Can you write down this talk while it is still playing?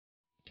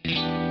In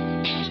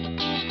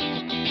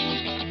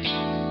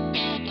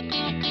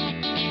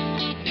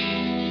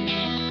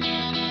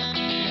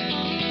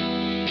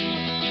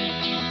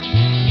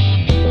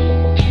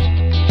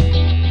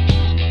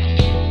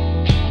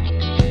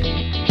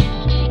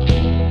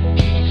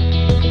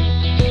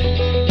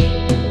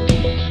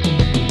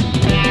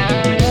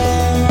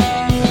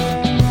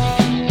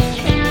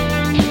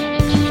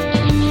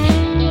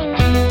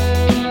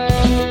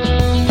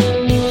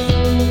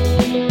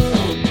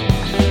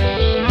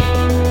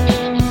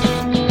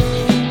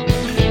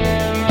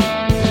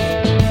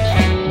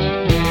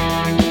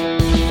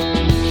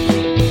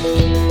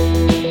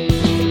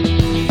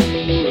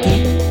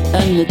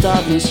the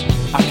darkness,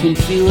 I can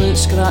feel it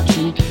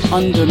scratching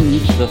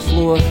underneath the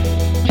floor.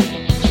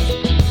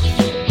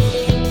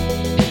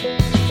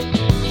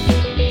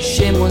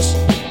 Shameless,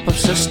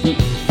 persistent,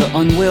 the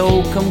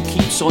unwelcome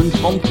keeps on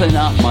bumping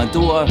at my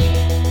door.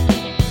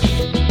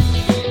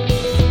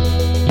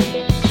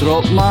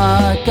 Dropped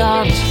my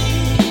guard,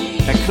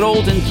 I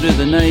crawled in through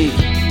the night.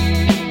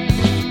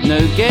 Now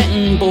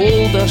getting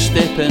bolder,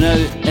 stepping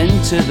out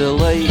into the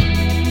light.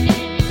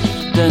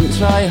 Didn't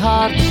try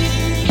hard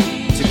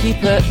to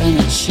keep it in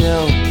its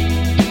shell.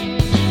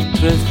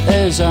 Truth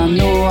is, I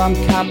know I'm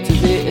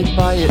captivated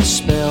by its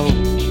spell.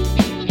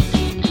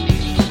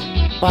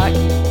 Back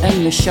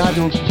in the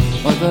shadow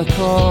of the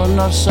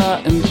corner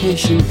sat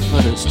impatient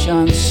for its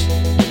chance.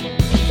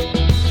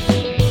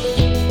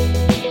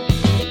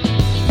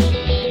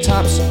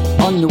 Taps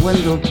on the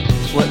window,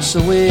 flits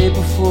away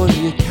before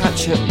you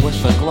catch it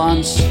with a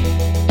glance.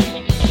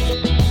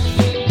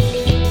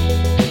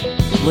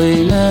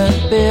 Laying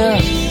it bare,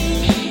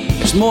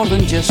 it's more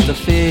than just a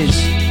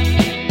phase.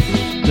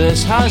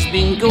 This has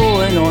been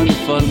going on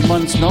for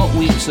months, not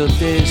weeks or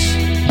days.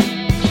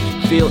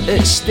 Feel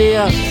it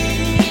stare,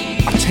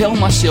 I tell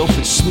myself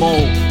it's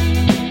small.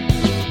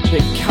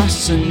 It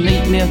casts a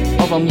nightmare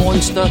of a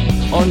monster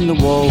on the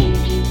wall.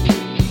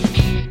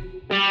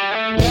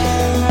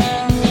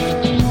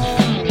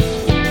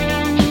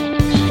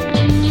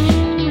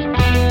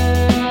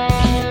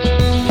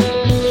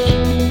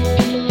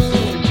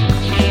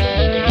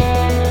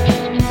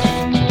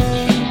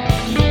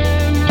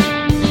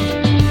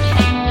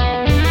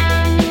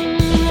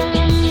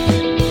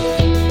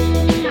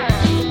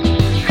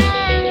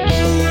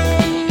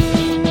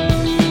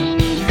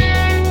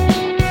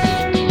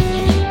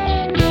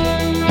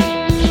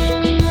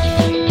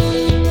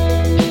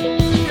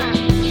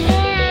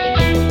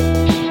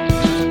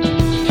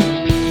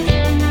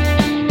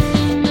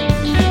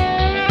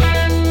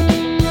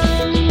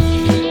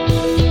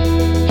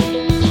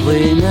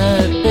 Laying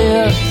it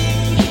bare,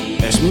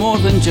 it's more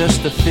than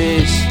just a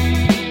phase.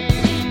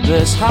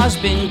 This has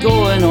been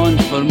going on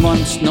for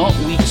months, not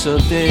weeks or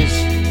days.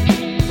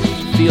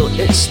 Feel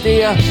it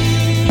stare,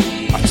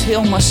 I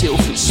tell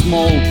myself it's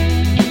small.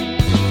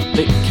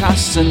 It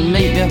casts a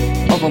nightmare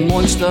of a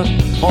monster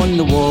on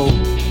the wall.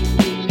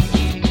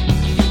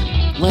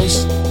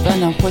 Less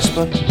than a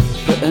whisper,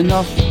 but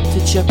enough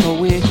to chip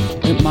away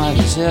at my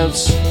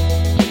reserves.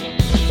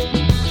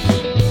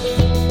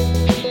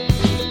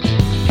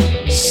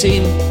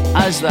 Same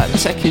as that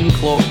ticking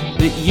clock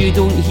that you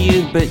don't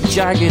hear but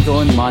jagged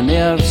on my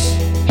nerves.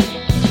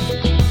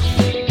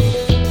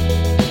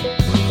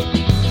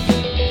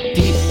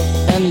 Deep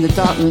in the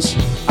darkness,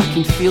 I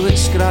can feel it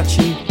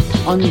scratching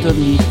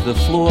underneath the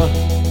floor.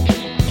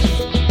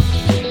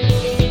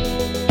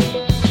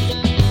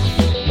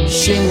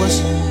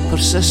 Shameless,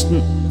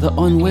 persistent, the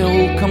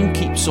unwelcome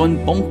keeps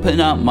on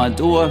bumping at my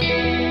door.